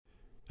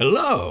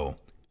Hello,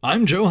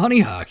 I'm Joe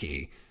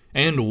Honeyhockey,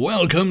 and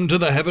welcome to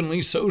the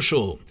Heavenly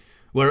Social,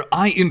 where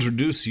I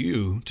introduce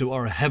you to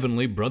our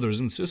heavenly brothers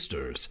and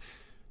sisters,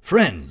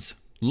 friends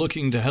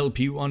looking to help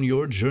you on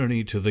your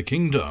journey to the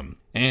kingdom.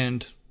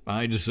 And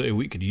I'd say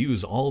we could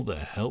use all the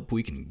help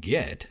we can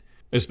get,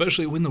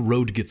 especially when the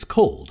road gets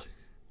cold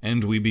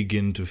and we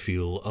begin to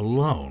feel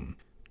alone.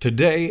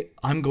 Today,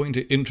 I'm going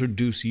to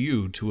introduce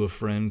you to a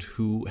friend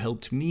who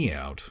helped me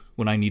out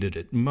when I needed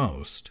it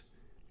most.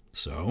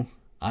 So,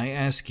 I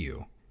ask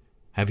you,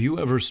 have you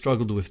ever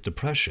struggled with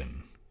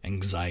depression,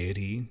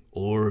 anxiety,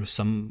 or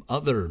some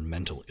other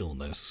mental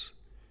illness?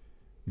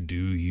 Do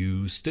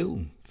you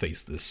still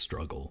face this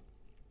struggle?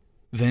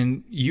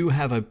 Then you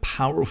have a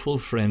powerful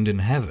friend in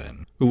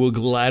heaven who will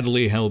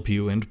gladly help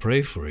you and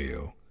pray for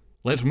you.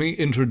 Let me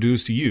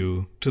introduce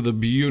you to the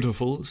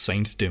beautiful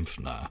Saint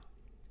Dymphna.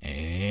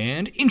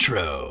 And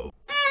intro!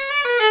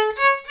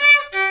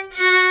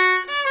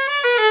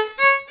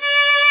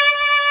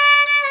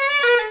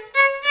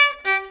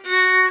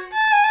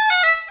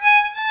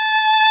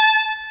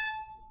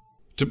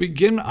 To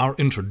begin our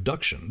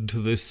introduction to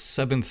this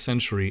 7th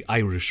century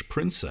Irish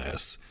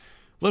princess,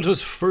 let us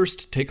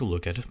first take a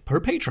look at her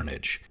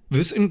patronage.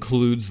 This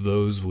includes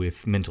those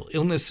with mental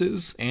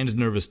illnesses and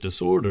nervous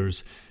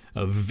disorders,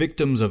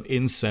 victims of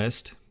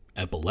incest,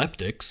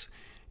 epileptics,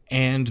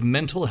 and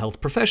mental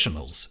health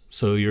professionals,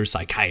 so your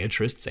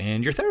psychiatrists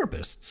and your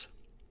therapists.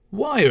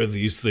 Why are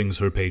these things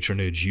her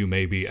patronage, you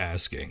may be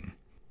asking?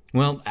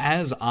 Well,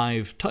 as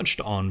I've touched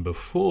on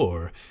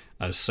before,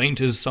 a saint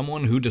is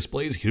someone who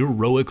displays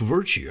heroic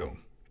virtue.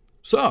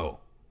 So,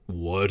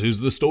 what is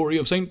the story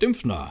of Saint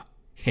Dymphna?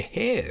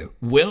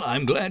 Well,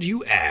 I'm glad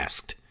you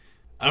asked.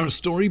 Our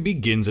story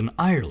begins in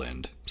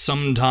Ireland,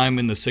 sometime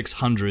in the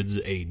 600s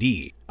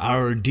AD.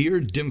 Our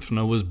dear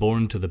Dymphna was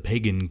born to the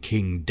pagan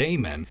king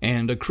Damon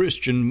and a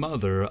Christian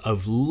mother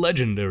of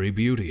legendary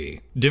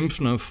beauty.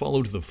 Dymphna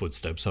followed the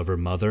footsteps of her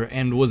mother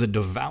and was a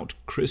devout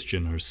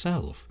Christian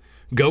herself,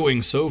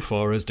 going so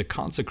far as to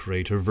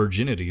consecrate her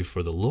virginity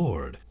for the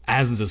Lord.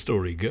 As the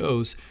story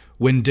goes,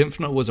 when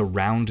Dymphna was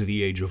around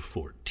the age of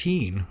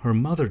 14, her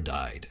mother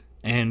died.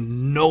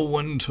 And no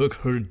one took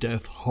her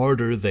death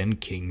harder than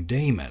King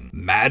Damon.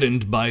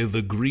 Maddened by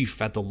the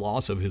grief at the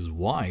loss of his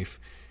wife,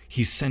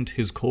 he sent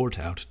his court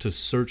out to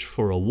search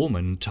for a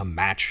woman to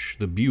match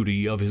the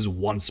beauty of his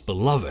once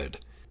beloved.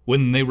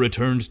 When they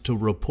returned to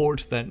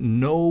report that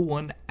no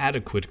one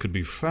adequate could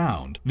be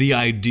found, the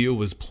idea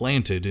was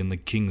planted in the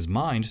king's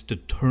mind to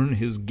turn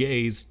his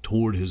gaze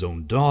toward his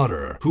own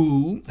daughter,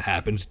 who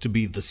happened to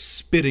be the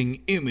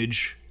spitting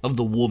image of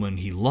the woman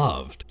he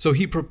loved. So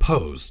he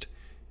proposed,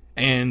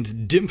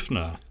 and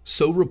Dymphna,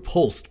 so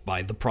repulsed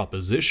by the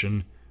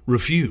proposition,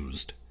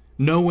 refused,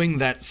 knowing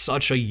that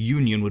such a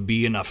union would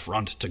be an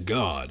affront to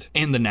God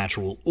and the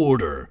natural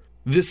order.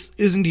 This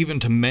isn't even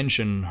to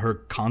mention her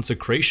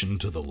consecration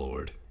to the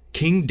Lord.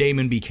 King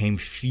Damon became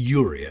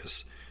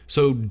furious,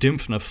 so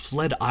Dymphna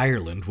fled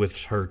Ireland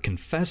with her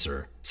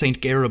confessor, Saint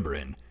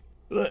Gerabrin.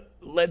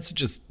 Let's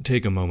just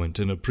take a moment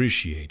and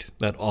appreciate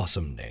that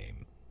awesome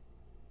name.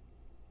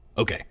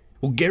 Okay,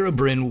 well,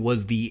 Gerabrin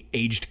was the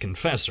aged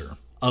confessor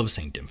of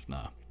Saint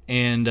Dymphna,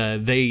 and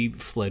they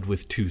fled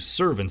with 2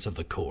 servants of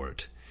the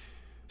court.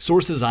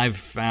 Sources I've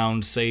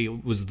found say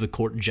it was the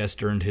court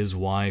jester and his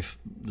wife.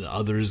 The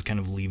others kind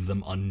of leave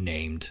them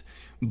unnamed.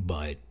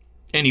 But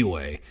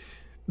anyway,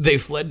 they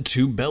fled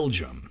to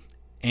Belgium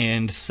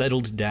and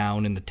settled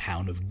down in the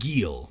town of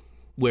Giel,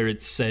 where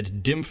it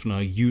said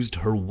Dymphna used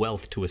her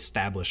wealth to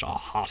establish a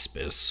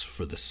hospice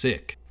for the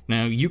sick.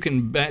 Now, you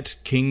can bet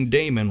King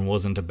Damon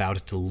wasn't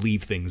about to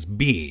leave things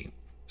be.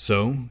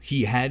 So,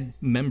 he had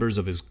members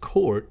of his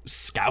court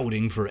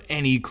scouting for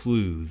any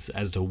clues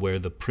as to where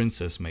the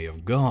princess may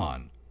have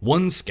gone.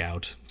 One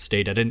scout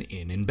stayed at an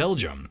inn in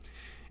Belgium,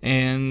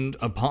 and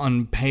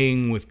upon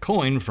paying with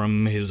coin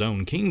from his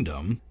own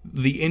kingdom,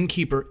 the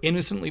innkeeper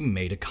innocently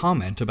made a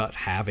comment about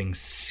having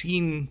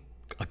seen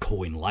a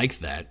coin like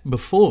that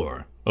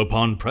before.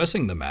 Upon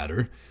pressing the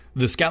matter,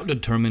 the scout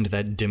determined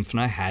that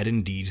Dymphna had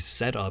indeed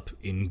set up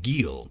in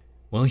Giel.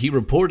 Well, he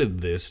reported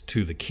this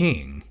to the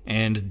king,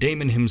 and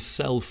Damon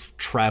himself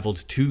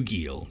traveled to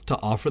Giel to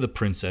offer the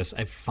princess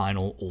a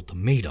final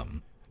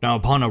ultimatum. Now,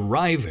 upon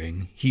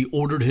arriving, he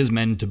ordered his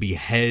men to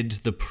behead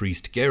the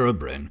priest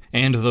Gerabrin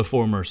and the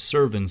former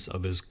servants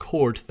of his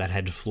court that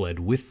had fled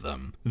with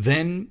them.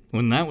 Then,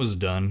 when that was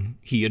done,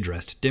 he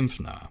addressed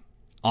Dymphna,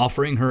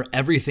 offering her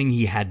everything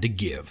he had to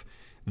give,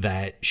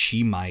 that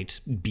she might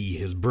be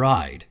his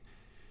bride.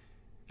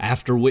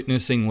 After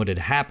witnessing what had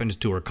happened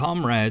to her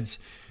comrades,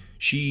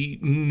 she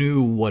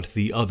knew what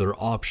the other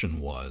option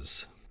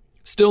was.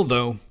 Still,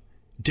 though,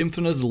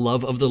 Dymphna's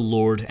love of the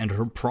Lord and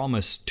her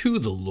promise to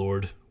the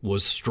Lord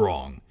was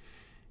strong,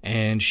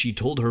 and she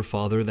told her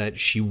father that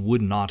she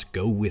would not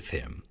go with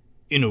him.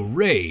 In a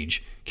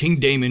rage,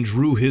 King Damon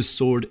drew his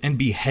sword and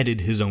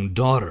beheaded his own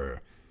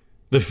daughter.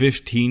 The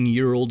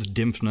 15-year-old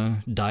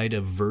Dymphna died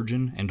a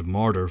virgin and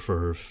martyr for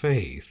her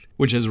faith,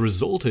 which has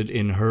resulted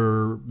in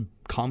her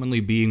commonly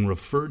being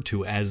referred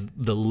to as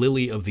the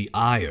Lily of the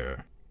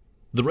Ire.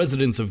 The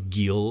residents of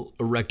Gil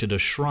erected a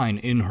shrine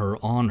in her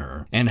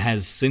honor, and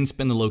has since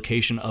been the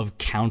location of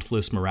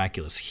countless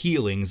miraculous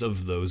healings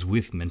of those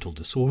with mental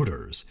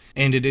disorders.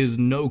 And it is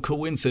no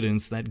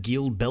coincidence that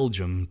Gil,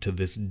 Belgium, to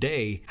this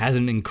day, has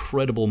an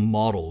incredible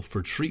model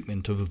for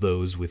treatment of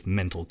those with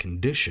mental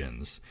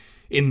conditions,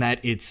 in that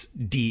it's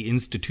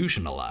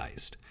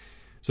deinstitutionalized.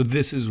 So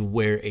this is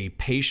where a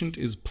patient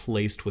is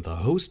placed with a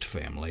host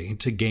family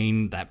to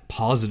gain that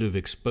positive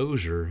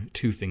exposure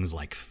to things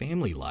like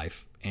family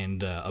life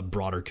and a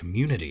broader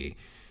community.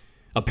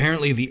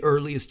 Apparently, the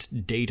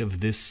earliest date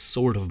of this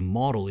sort of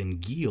model in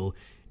Gil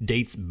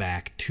dates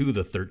back to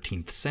the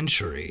 13th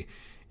century,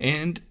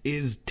 and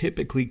is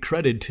typically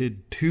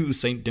credited to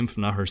Saint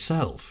Dymphna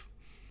herself.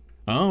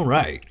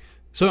 Alright,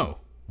 so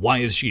why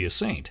is she a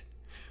saint?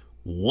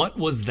 What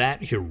was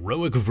that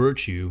heroic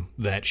virtue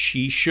that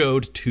she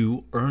showed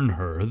to earn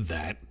her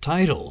that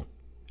title?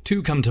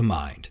 Two come to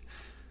mind.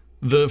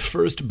 The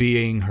first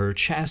being her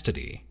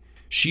chastity.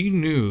 She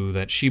knew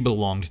that she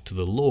belonged to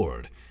the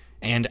Lord,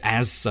 and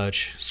as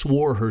such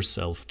swore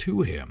herself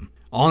to him,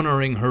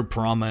 honoring her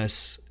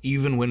promise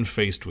even when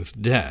faced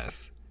with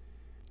death.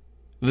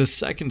 The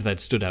second that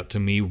stood out to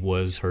me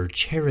was her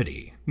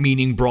charity,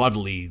 meaning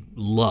broadly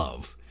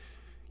love.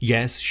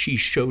 Yes, she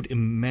showed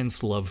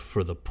immense love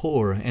for the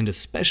poor, and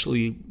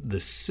especially the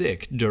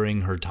sick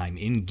during her time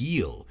in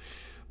Gil,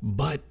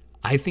 but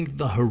I think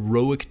the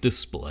heroic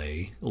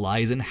display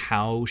lies in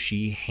how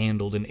she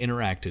handled and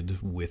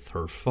interacted with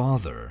her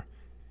father.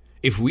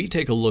 If we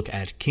take a look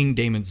at King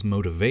Damon's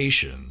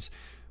motivations,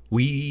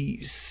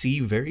 we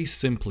see very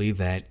simply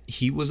that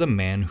he was a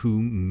man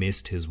who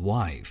missed his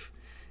wife,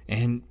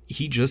 and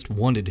he just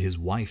wanted his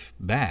wife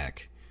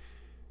back.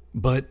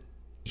 But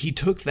he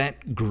took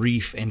that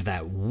grief and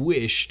that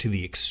wish to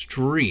the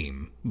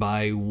extreme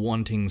by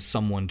wanting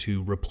someone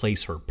to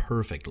replace her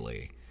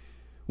perfectly.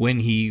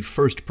 When he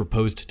first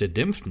proposed to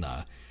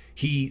Dymphna,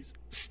 he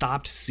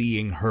stopped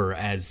seeing her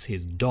as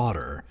his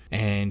daughter,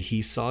 and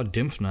he saw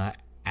Dymphna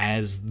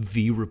as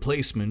the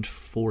replacement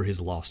for his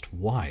lost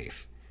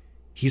wife.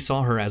 He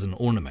saw her as an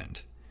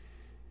ornament.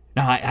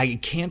 Now, I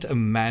can't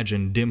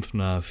imagine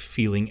Dymphna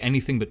feeling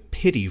anything but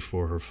pity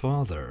for her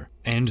father,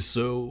 and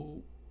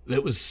so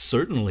it was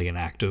certainly an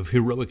act of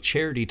heroic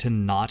charity to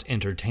not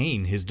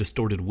entertain his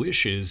distorted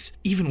wishes,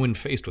 even when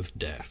faced with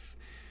death.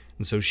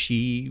 And so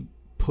she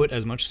put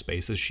as much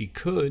space as she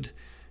could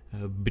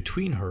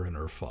between her and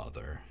her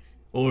father.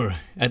 Or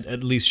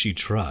at least she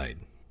tried.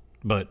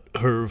 But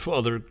her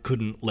father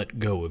couldn't let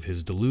go of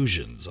his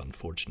delusions,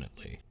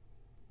 unfortunately.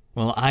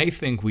 Well, I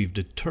think we've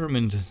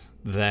determined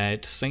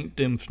that Saint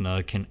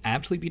Dymphna can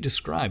aptly be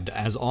described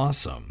as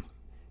awesome.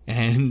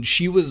 And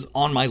she was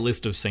on my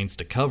list of saints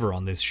to cover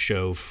on this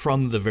show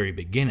from the very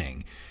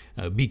beginning,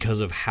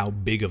 because of how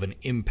big of an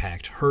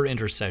impact her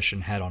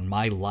intercession had on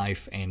my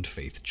life and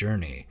faith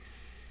journey.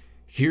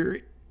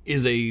 Here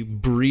is a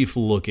brief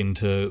look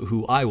into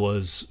who I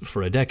was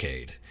for a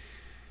decade.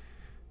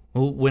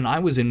 Well, when I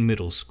was in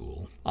middle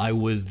school, I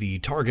was the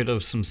target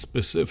of some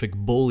specific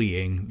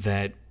bullying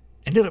that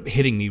ended up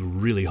hitting me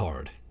really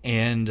hard,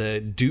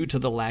 and due to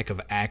the lack of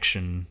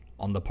action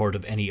on the part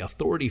of any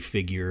authority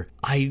figure,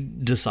 I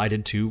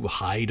decided to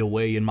hide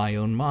away in my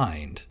own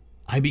mind.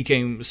 I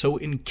became so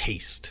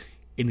encased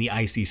in the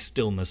icy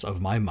stillness of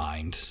my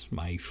mind,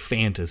 my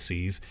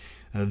fantasies,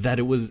 that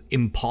it was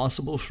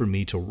impossible for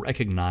me to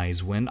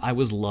recognize when I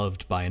was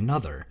loved by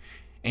another,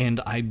 and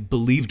I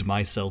believed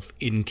myself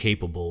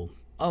incapable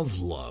of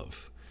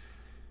love.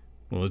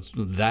 Well,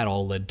 that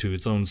all led to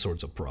its own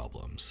sorts of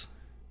problems.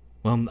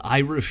 Well, I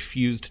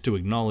refused to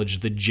acknowledge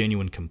the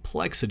genuine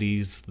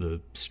complexities,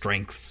 the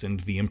strengths, and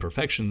the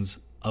imperfections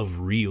of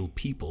real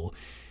people,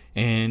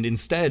 and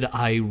instead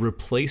I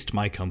replaced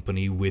my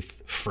company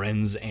with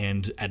friends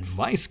and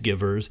advice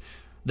givers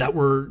that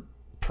were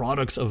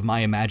products of my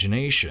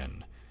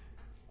imagination.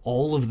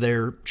 All of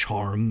their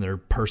charm, their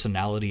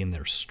personality, and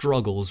their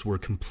struggles were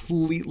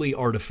completely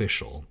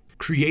artificial,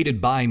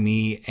 created by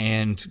me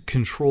and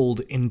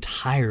controlled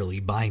entirely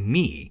by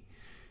me.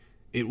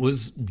 It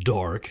was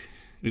dark,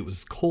 it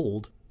was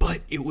cold,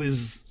 but it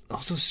was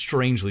also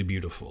strangely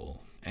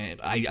beautiful. And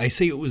I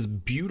say it was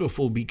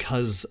beautiful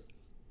because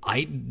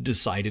I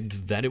decided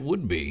that it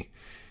would be.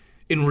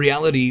 In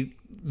reality,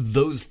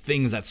 those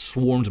things that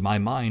swarmed my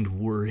mind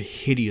were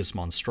hideous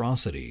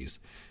monstrosities.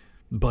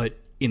 But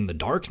in the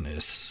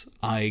darkness,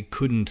 I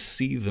couldn't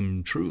see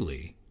them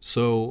truly,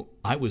 so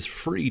I was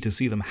free to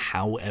see them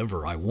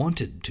however I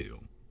wanted to.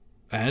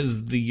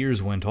 As the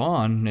years went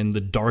on and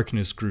the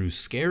darkness grew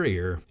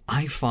scarier,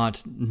 I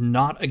fought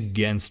not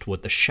against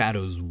what the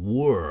shadows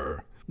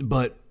were,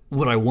 but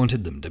what I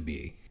wanted them to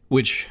be,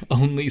 which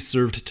only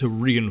served to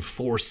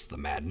reinforce the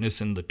madness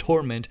and the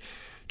torment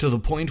to the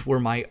point where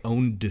my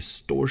own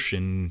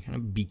distortion kind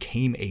of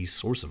became a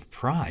source of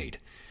pride.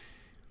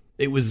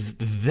 It was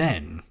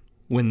then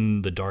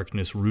when the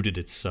darkness rooted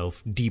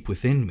itself deep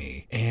within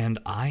me, and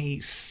I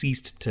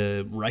ceased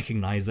to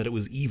recognize that it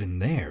was even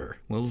there.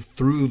 Well,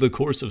 through the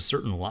course of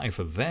certain life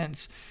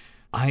events,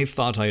 I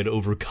thought I had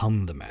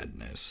overcome the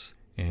madness,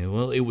 And,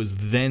 well, it was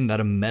then that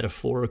a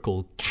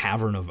metaphorical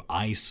cavern of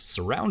ice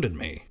surrounded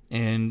me,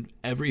 and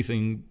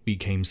everything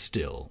became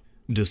still.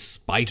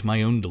 Despite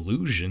my own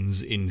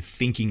delusions in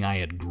thinking I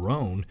had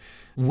grown,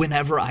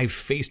 whenever I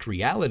faced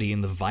reality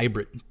and the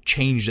vibrant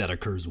change that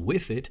occurs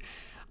with it,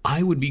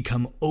 I would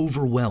become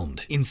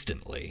overwhelmed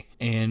instantly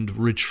and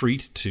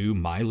retreat to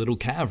my little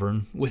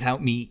cavern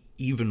without me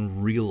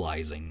even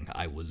realizing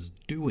I was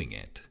doing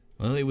it.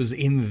 Well, it was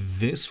in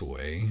this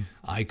way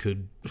I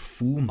could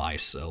fool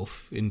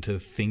myself into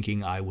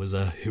thinking I was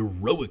a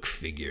heroic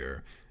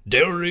figure,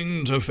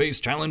 daring to face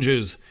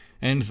challenges,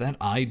 and that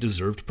I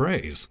deserved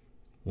praise.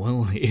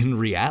 Well, in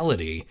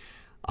reality,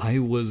 I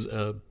was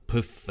a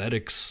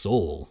pathetic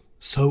soul,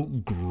 so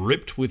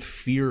gripped with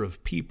fear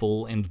of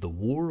people and the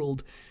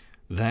world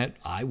that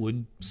I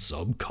would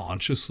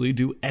subconsciously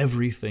do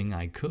everything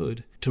I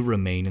could to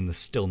remain in the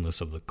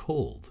stillness of the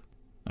cold.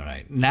 All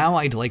right, now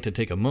I'd like to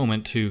take a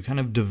moment to kind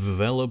of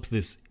develop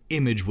this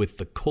image with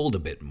the cold a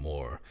bit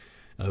more,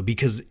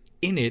 because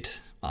in it,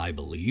 I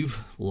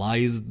believe,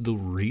 lies the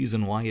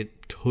reason why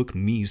it took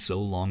me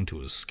so long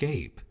to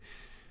escape.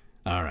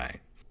 All right,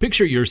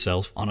 picture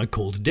yourself on a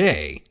cold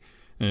day.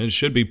 It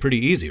should be pretty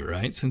easy,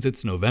 right, since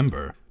it's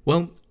November.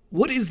 Well,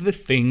 what is the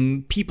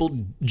thing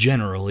people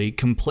generally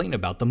complain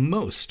about the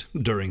most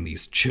during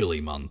these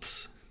chilly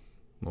months?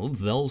 Well,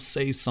 they'll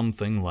say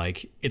something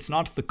like, "It's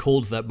not the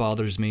cold that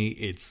bothers me,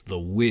 it's the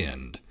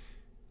wind."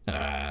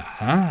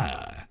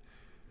 Aha!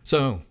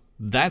 So,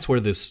 that's where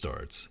this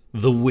starts.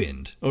 The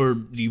wind,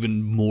 or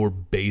even more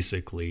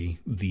basically,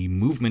 the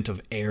movement of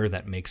air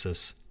that makes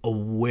us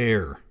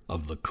aware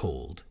of the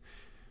cold.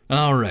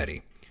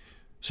 Alrighty,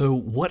 so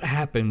what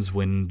happens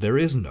when there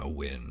is no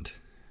wind?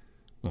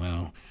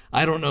 Well,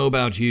 I don't know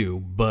about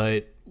you,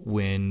 but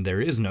when there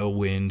is no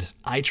wind,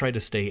 I try to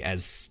stay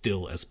as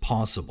still as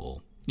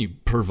possible,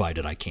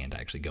 provided I can't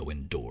actually go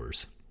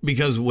indoors.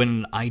 Because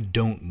when I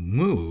don't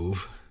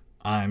move,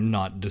 I'm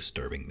not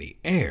disturbing the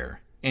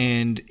air,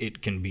 and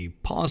it can be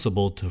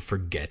possible to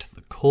forget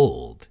the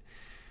cold.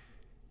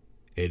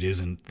 It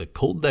isn't the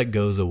cold that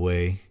goes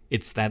away,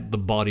 it's that the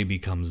body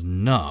becomes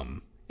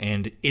numb,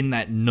 and in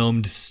that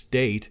numbed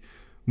state,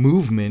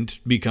 movement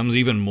becomes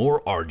even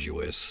more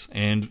arduous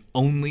and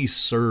only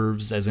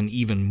serves as an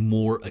even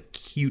more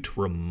acute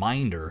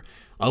reminder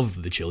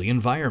of the chilly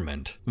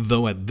environment.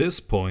 Though at this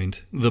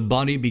point, the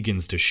body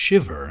begins to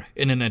shiver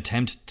in an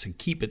attempt to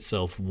keep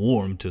itself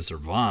warm to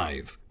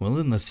survive. Well,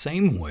 in the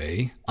same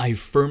way, I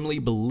firmly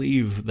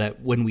believe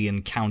that when we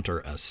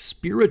encounter a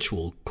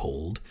spiritual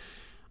cold,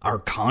 our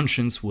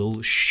conscience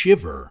will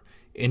shiver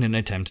in an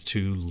attempt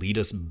to lead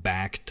us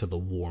back to the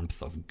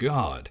warmth of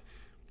God.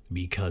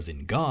 Because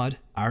in God,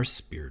 our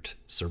spirit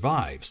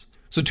survives.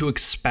 So to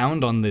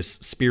expound on this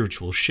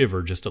spiritual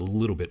shiver just a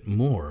little bit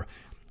more,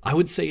 I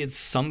would say it's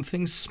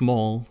something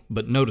small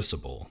but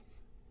noticeable,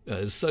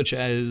 such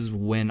as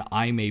when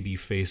I may be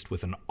faced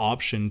with an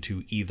option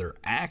to either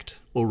act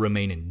or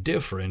remain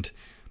indifferent,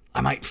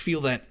 I might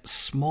feel that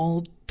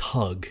small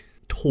tug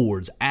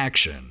towards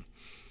action.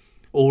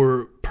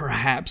 Or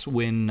perhaps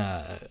when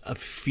a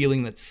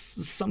feeling that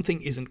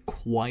something isn't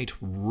quite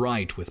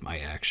right with my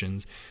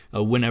actions,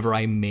 whenever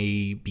I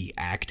may be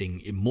acting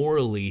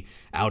immorally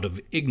out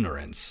of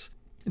ignorance.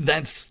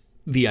 That's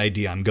the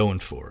idea I'm going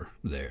for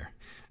there.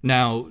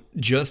 Now,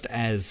 just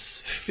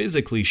as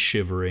physically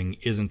shivering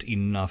isn't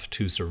enough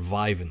to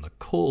survive in the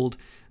cold,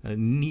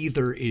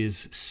 neither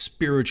is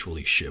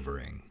spiritually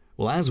shivering.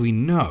 Well, as we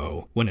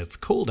know, when it's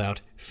cold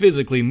out,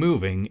 physically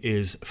moving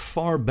is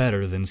far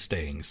better than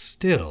staying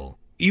still.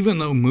 Even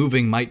though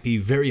moving might be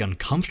very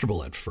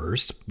uncomfortable at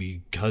first,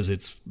 because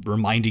it's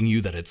reminding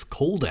you that it's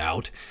cold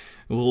out,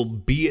 well,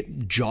 be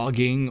it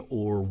jogging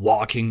or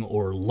walking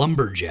or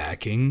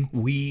lumberjacking,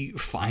 we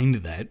find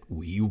that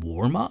we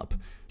warm up.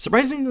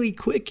 Surprisingly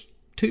quick,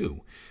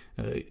 too.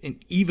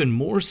 And even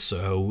more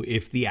so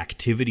if the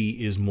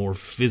activity is more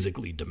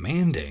physically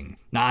demanding.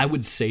 Now, I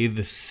would say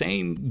the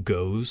same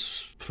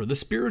goes for the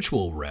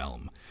spiritual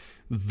realm.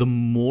 The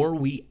more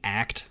we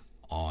act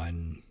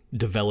on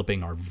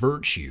developing our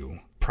virtue,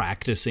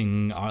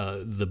 practicing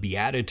the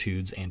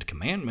Beatitudes and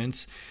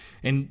commandments,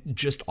 and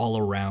just all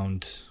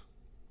around,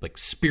 like,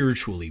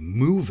 spiritually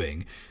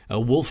moving,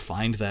 we'll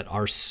find that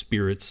our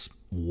spirits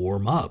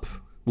warm up,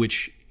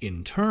 which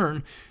in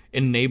turn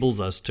enables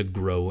us to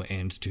grow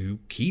and to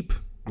keep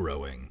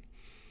growing.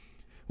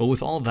 Well,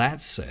 with all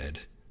that said,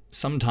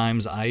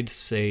 sometimes I'd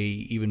say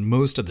even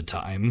most of the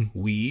time,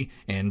 we,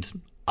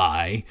 and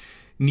I,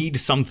 need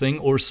something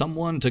or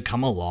someone to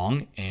come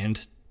along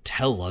and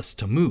tell us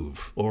to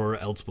move, or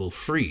else we'll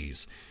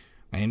freeze.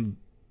 And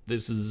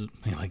this is,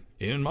 like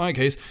in my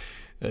case,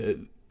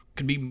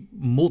 could be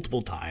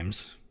multiple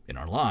times in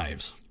our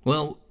lives.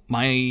 Well,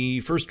 my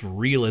first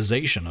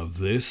realization of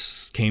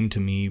this came to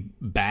me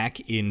back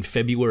in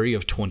February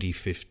of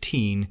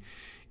 2015,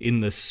 in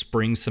the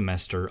spring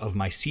semester of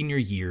my senior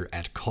year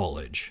at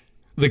college.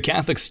 The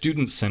Catholic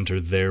Student Center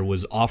there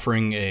was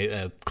offering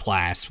a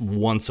class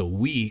once a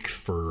week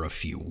for a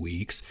few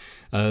weeks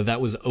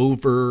that was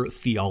over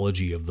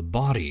theology of the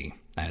body,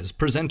 as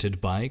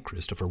presented by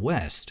Christopher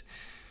West.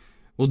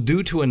 Well,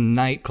 due to a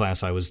night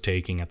class I was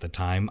taking at the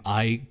time,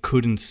 I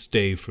couldn't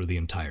stay for the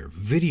entire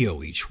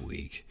video each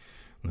week.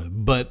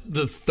 But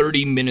the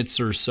 30 minutes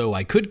or so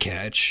I could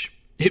catch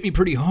hit me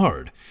pretty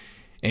hard,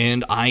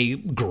 and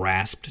I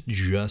grasped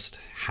just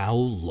how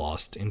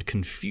lost and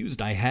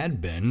confused I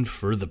had been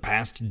for the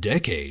past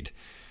decade.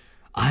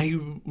 I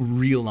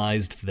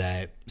realized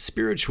that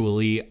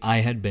spiritually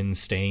I had been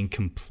staying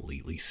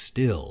completely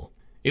still.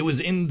 It was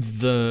in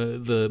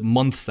the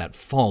months that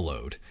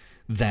followed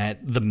that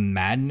the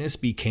madness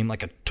became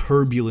like a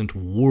turbulent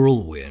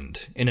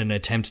whirlwind in an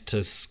attempt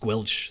to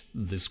squelch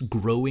this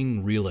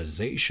growing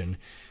realization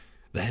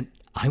that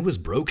I was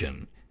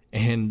broken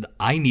and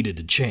I needed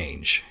to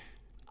change.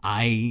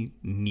 I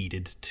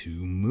needed to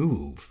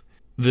move.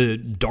 The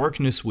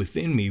darkness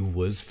within me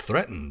was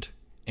threatened,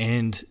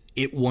 and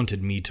it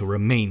wanted me to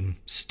remain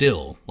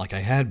still like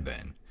I had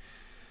been.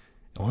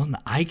 Well,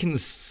 I can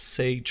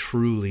say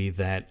truly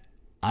that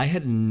I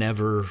had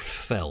never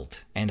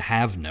felt, and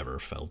have never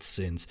felt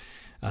since,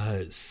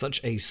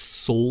 such a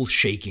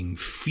soul-shaking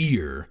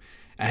fear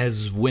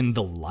as when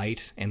the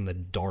light and the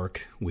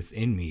dark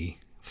within me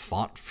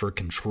fought for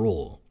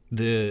control.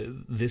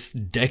 This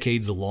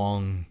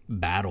decades-long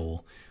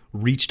battle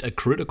reached a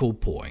critical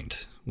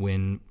point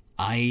when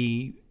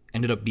I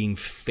ended up being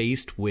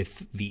faced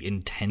with the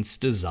intense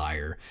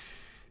desire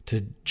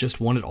to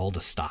just want it all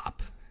to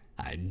stop.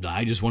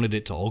 I just wanted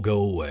it to all go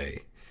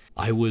away.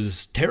 I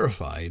was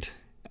terrified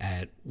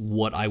at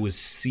what I was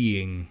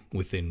seeing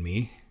within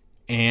me,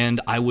 and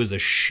I was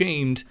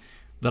ashamed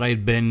that I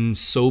had been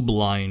so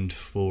blind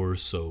for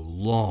so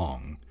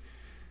long.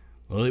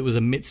 Well, it was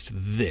amidst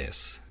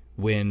this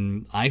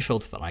when I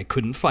felt that I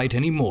couldn't fight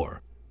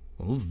anymore.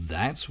 Well,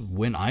 that's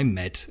when I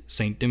met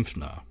Saint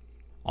Dymphna.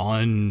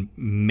 On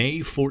May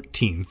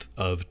 14th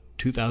of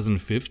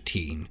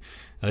 2015,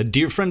 a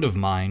dear friend of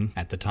mine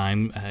at the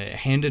time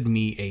handed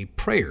me a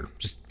prayer,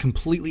 just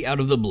completely out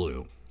of the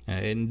blue.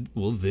 And,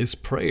 well, this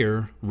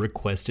prayer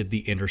requested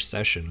the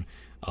intercession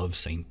of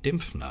Saint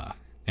Dymphna.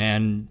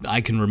 And I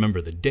can remember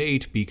the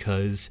date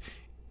because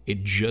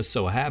it just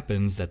so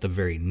happens that the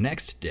very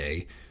next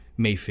day,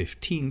 May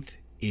 15th,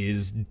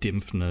 is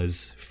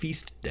Dymphna's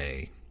feast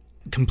day,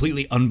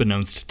 completely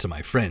unbeknownst to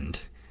my friend.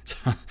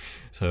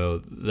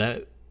 So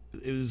that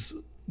is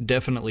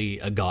definitely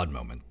a God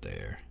moment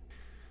there.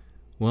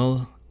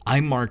 Well,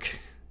 I mark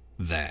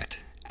that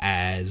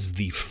as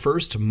the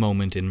first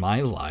moment in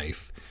my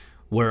life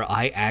where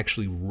I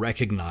actually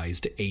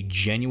recognized a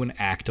genuine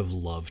act of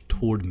love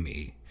toward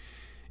me.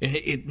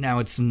 Now,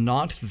 it's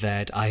not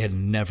that I had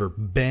never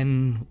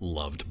been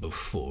loved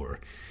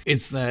before.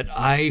 It's that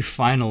I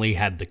finally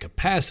had the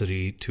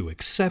capacity to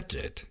accept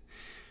it.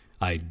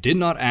 I did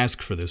not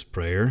ask for this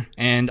prayer,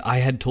 and I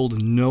had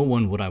told no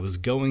one what I was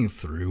going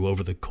through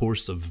over the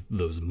course of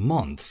those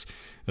months,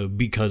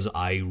 because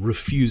I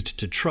refused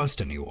to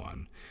trust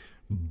anyone.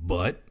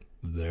 But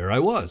there I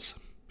was,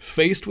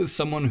 faced with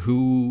someone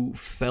who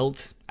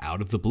felt,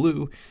 out of the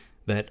blue,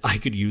 that I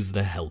could use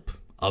the help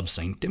of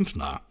Saint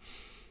Dymphna.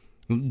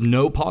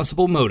 No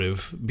possible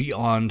motive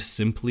beyond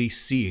simply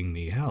seeing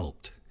me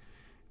helped.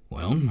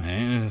 Well,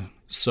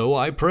 so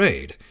I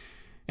prayed,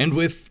 and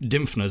with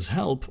Dymphna's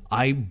help,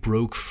 I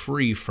broke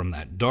free from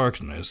that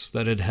darkness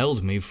that had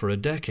held me for a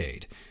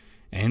decade,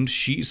 and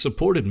she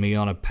supported me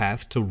on a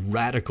path to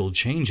radical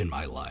change in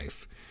my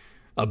life,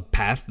 a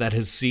path that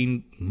has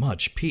seen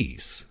much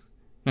peace.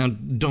 Now,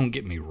 don't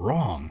get me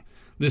wrong,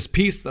 this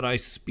peace that I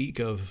speak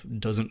of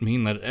doesn't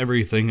mean that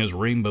everything is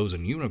rainbows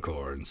and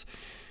unicorns.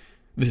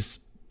 This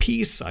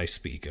peace I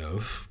speak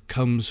of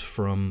comes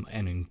from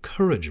an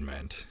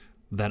encouragement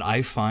that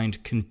I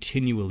find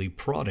continually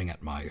prodding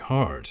at my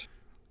heart.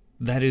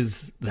 That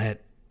is that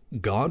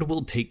God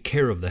will take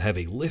care of the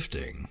heavy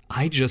lifting.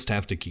 I just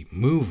have to keep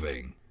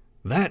moving.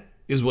 That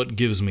is what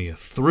gives me a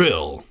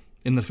thrill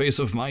in the face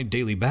of my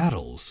daily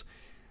battles.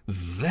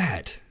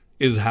 That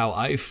is how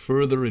I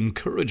further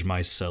encourage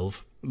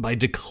myself by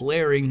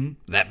declaring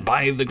that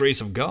by the grace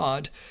of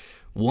God,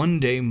 one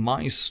day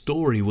my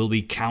story will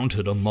be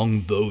counted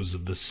among those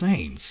of the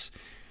saints.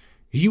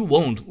 He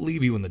won't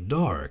leave you in the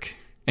dark,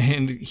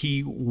 and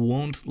he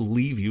won't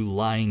leave you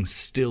lying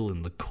still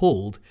in the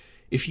cold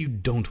if you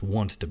don't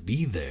want to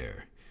be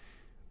there.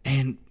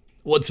 And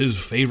what's his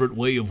favorite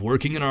way of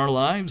working in our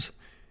lives?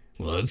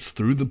 Well, it's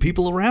through the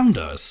people around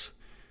us,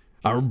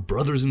 our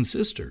brothers and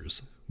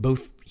sisters,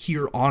 both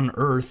here on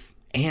earth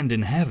and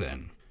in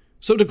heaven.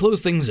 So to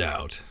close things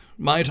out,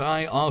 might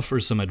I offer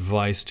some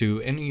advice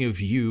to any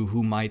of you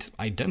who might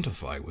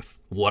identify with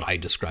what I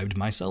described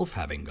myself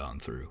having gone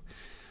through?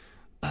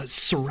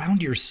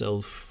 Surround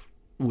yourself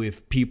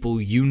with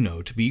people you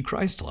know to be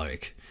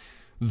Christ-like,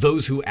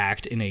 those who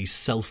act in a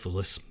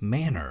selfless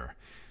manner,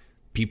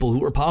 people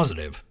who are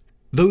positive,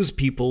 those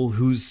people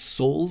whose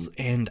souls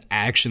and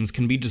actions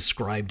can be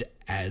described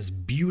as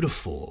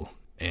beautiful,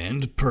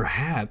 and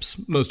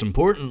perhaps, most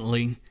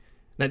importantly,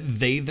 that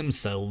they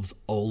themselves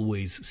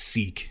always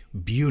seek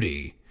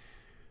beauty.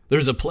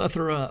 There's a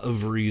plethora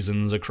of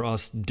reasons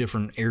across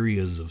different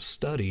areas of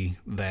study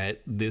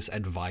that this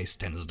advice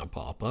tends to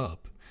pop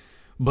up.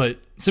 But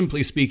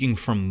simply speaking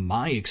from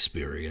my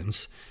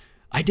experience,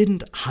 I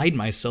didn't hide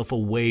myself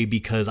away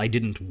because I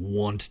didn't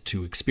want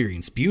to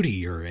experience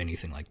beauty or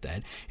anything like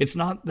that. It's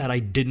not that I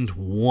didn't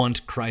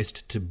want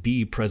Christ to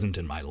be present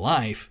in my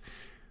life.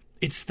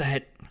 It's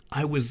that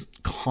I was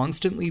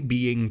constantly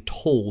being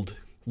told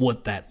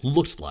what that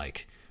looked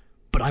like,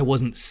 but I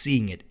wasn't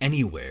seeing it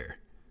anywhere.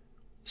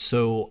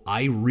 So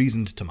I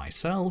reasoned to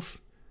myself,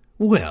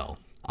 well,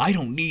 I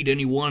don't need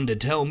anyone to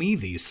tell me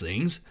these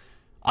things.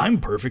 I'm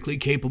perfectly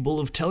capable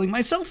of telling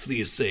myself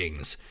these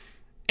things.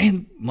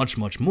 And much,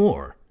 much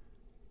more.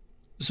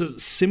 So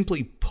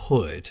simply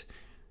put,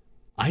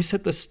 I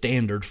set the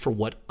standard for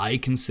what I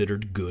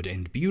considered good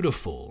and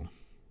beautiful.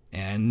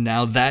 And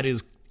now that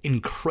is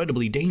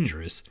incredibly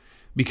dangerous,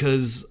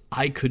 because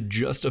I could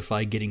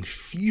justify getting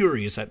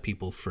furious at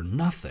people for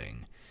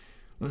nothing.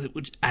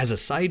 Which, as a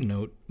side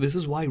note, this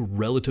is why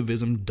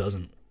relativism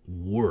doesn't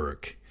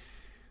work.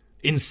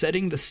 In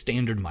setting the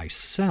standard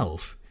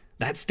myself,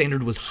 that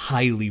standard was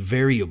highly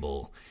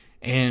variable,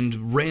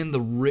 and ran the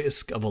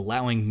risk of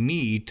allowing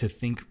me to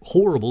think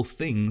horrible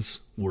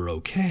things were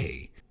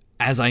okay.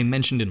 As I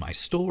mentioned in my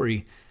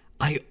story,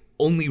 I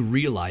only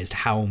realized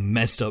how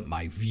messed up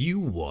my view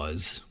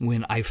was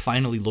when I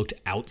finally looked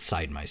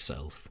outside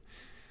myself.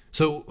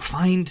 So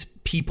find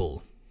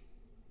people,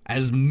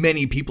 as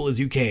many people as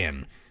you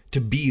can,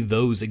 to be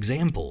those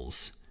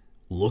examples.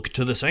 Look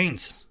to the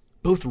saints,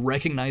 both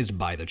recognized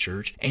by the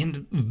church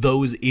and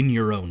those in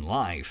your own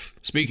life.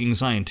 Speaking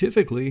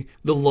scientifically,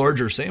 the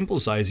larger sample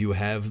size you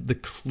have, the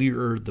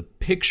clearer the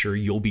picture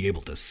you'll be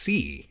able to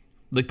see.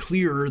 The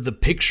clearer the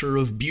picture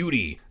of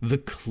beauty, the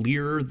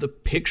clearer the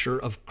picture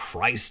of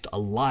Christ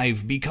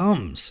alive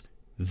becomes.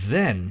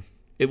 Then,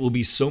 it will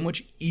be so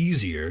much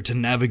easier to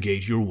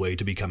navigate your way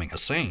to becoming a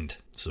saint.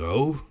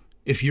 So,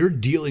 if you're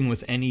dealing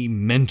with any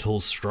mental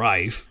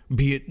strife,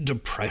 be it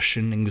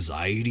depression,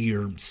 anxiety,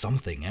 or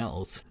something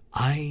else,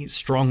 I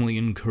strongly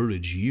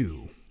encourage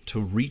you to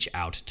reach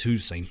out to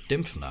Saint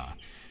Dymphna,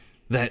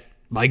 that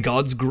by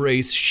God's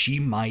grace she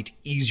might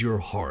ease your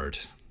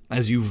heart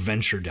as you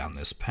venture down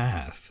this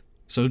path.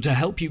 So to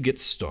help you get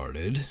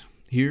started,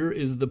 here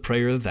is the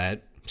prayer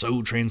that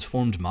so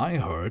transformed my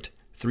heart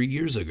 3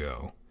 years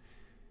ago.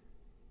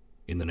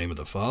 In the name of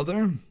the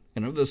Father,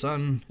 and of the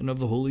Son, and of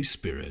the Holy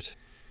Spirit.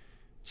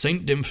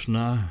 Saint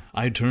Dymphna,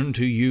 I turn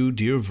to you,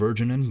 dear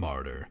Virgin and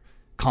Martyr,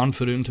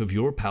 confident of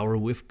your power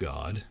with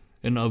God,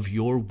 and of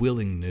your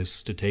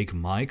willingness to take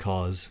my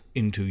cause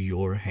into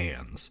your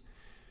hands.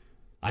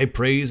 I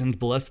praise and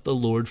bless the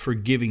Lord for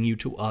giving you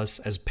to us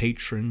as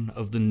patron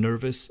of the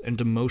nervous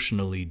and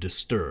emotionally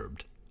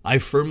disturbed. I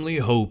firmly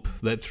hope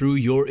that through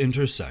your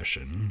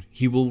intercession,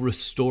 he will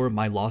restore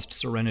my lost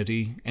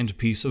serenity and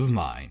peace of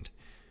mind.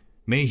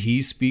 May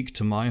he speak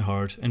to my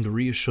heart and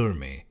reassure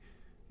me.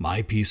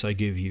 My peace I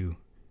give you.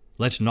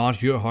 Let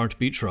not your heart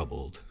be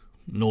troubled,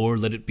 nor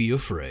let it be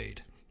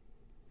afraid.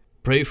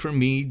 Pray for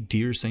me,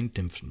 dear Saint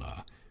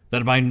Dymphna,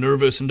 that my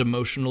nervous and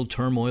emotional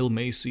turmoil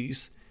may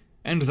cease,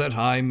 and that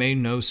I may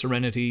know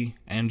serenity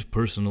and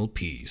personal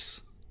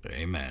peace.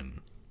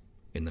 Amen.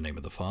 In the name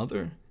of the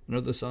Father, and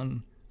of the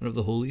Son, and of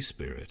the Holy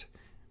Spirit.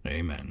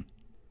 Amen.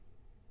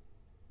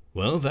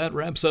 Well, that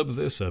wraps up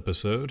this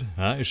episode.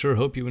 I sure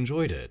hope you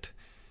enjoyed it.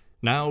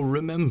 Now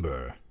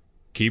remember,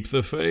 keep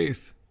the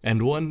faith,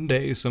 and one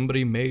day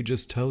somebody may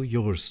just tell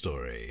your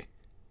story.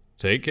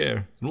 Take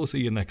care, and we'll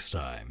see you next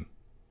time.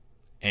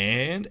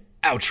 And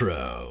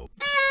outro.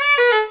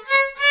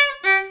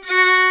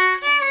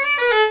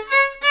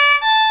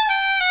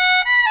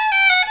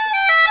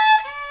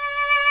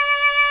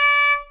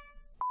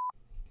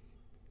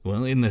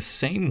 Well, in the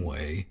same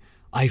way,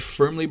 I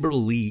firmly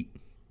believe.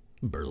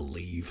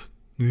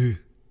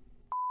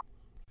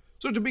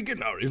 So to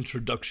begin our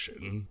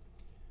introduction,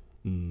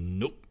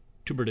 nope,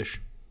 too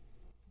British.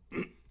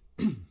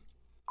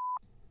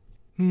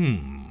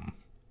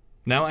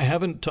 Now I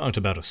haven't talked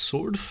about a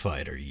sword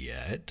fighter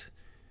yet.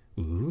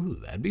 Ooh,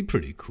 that'd be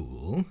pretty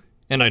cool.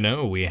 And I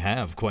know we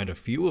have quite a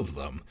few of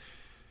them.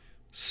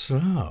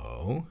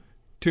 So,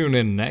 tune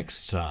in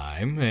next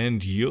time,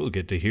 and you'll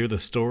get to hear the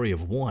story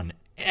of one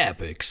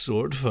epic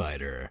sword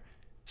fighter.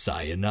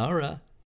 Sayonara.